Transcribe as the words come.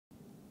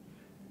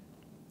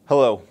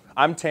Hello,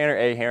 I'm Tanner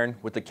Aherin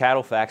with the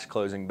CattleFax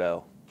Closing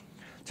Bell.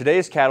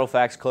 Today's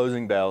CattleFax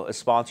Closing Bell is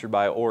sponsored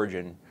by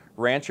Origin,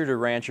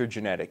 rancher-to-rancher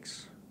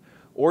genetics.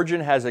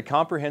 Origin has a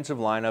comprehensive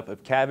lineup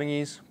of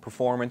calving-ease,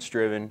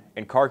 performance-driven,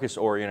 and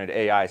carcass-oriented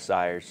AI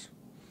sires.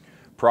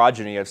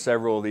 Progeny of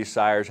several of these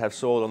sires have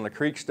sold on the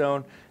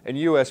Creekstone and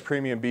U.S.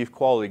 premium beef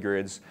quality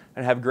grids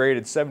and have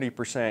graded 70%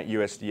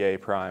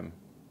 USDA prime.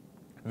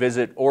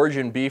 Visit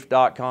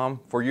originbeef.com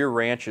for your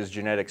ranch's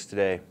genetics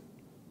today.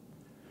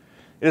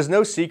 It is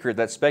no secret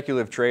that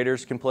speculative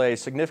traders can play a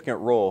significant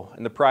role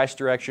in the price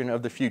direction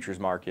of the futures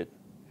market.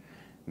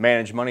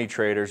 Managed money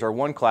traders are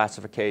one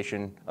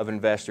classification of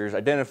investors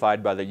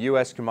identified by the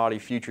U.S. Commodity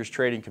Futures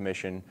Trading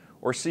Commission,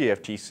 or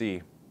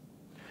CFTC.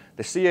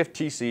 The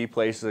CFTC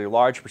places a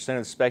large percent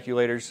of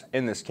speculators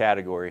in this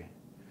category.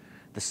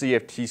 The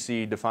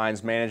CFTC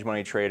defines managed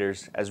money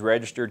traders as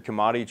registered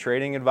commodity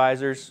trading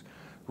advisors,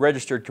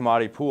 registered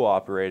commodity pool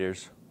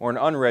operators, or an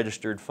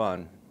unregistered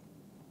fund.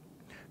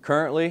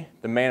 Currently,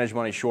 the managed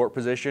money short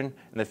position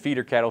in the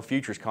feeder cattle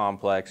futures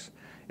complex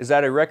is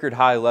at a record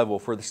high level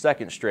for the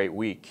second straight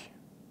week.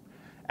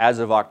 As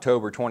of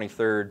October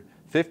 23rd,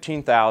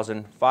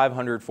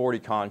 15,540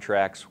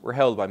 contracts were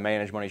held by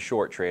managed money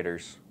short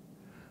traders.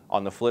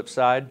 On the flip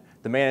side,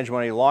 the managed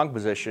money long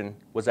position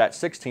was at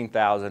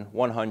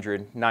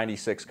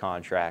 16,196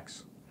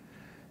 contracts.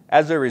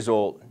 As a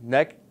result,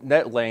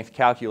 net length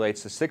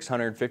calculates to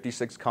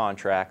 656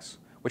 contracts,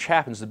 which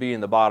happens to be in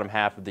the bottom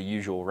half of the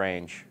usual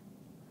range.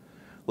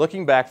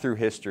 Looking back through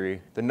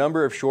history, the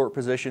number of short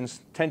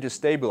positions tend to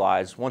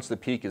stabilize once the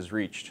peak is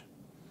reached.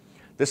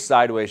 This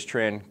sideways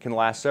trend can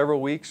last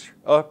several weeks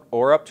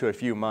or up to a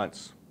few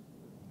months.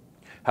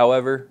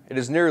 However, it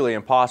is nearly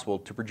impossible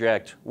to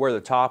project where the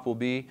top will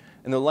be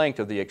and the length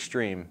of the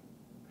extreme.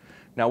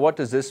 Now, what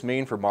does this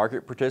mean for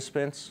market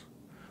participants?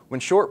 When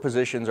short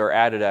positions are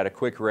added at a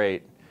quick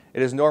rate,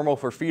 it is normal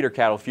for feeder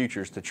cattle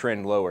futures to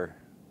trend lower.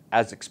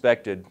 As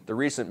expected, the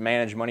recent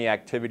managed money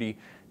activity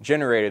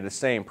generated the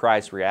same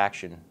price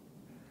reaction.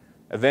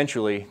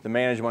 Eventually, the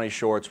managed money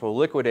shorts will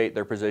liquidate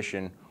their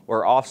position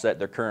or offset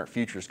their current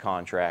futures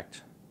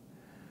contract.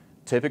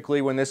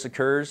 Typically, when this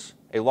occurs,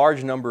 a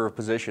large number of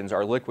positions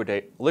are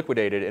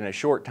liquidated in a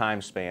short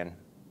time span.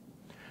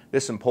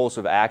 This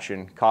impulsive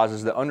action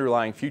causes the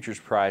underlying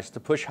futures price to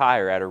push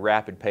higher at a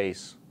rapid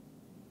pace.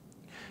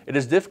 It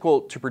is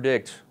difficult to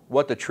predict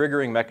what the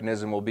triggering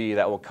mechanism will be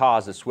that will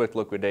cause the swift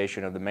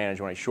liquidation of the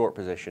managed money short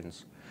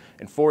positions.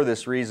 And for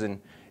this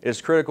reason, it is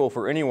critical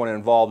for anyone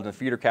involved in the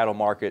feeder cattle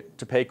market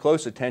to pay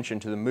close attention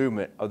to the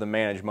movement of the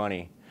managed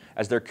money,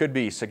 as there could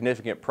be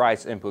significant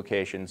price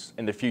implications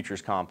in the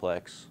futures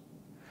complex.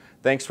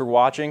 Thanks for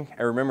watching,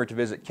 and remember to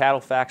visit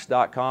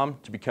CattleFax.com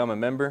to become a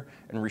member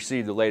and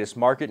receive the latest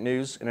market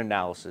news and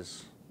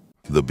analysis.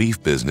 The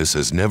beef business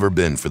has never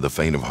been for the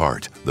faint of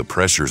heart. The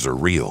pressures are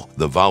real,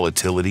 the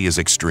volatility is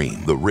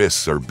extreme, the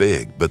risks are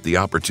big, but the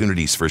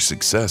opportunities for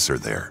success are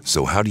there.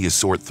 So how do you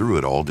sort through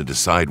it all to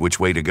decide which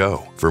way to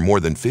go? For more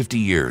than 50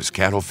 years,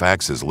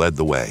 CattleFax has led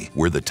the way.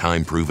 We're the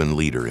time-proven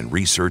leader in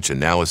research,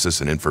 analysis,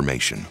 and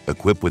information.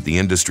 Equipped with the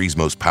industry's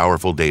most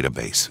powerful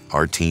database,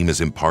 our team is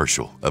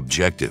impartial,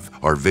 objective,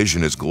 our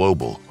vision is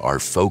global, our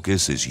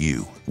focus is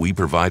you. We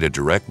provide a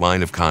direct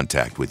line of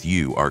contact with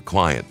you, our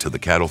client, to the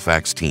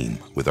CattleFax team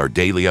with our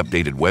daily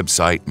updated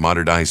website,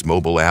 modernized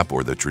mobile app,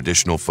 or the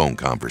traditional phone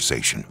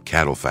conversation.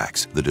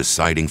 CattleFax, the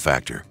deciding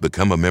factor.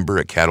 Become a member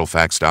at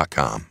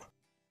CattleFax.com.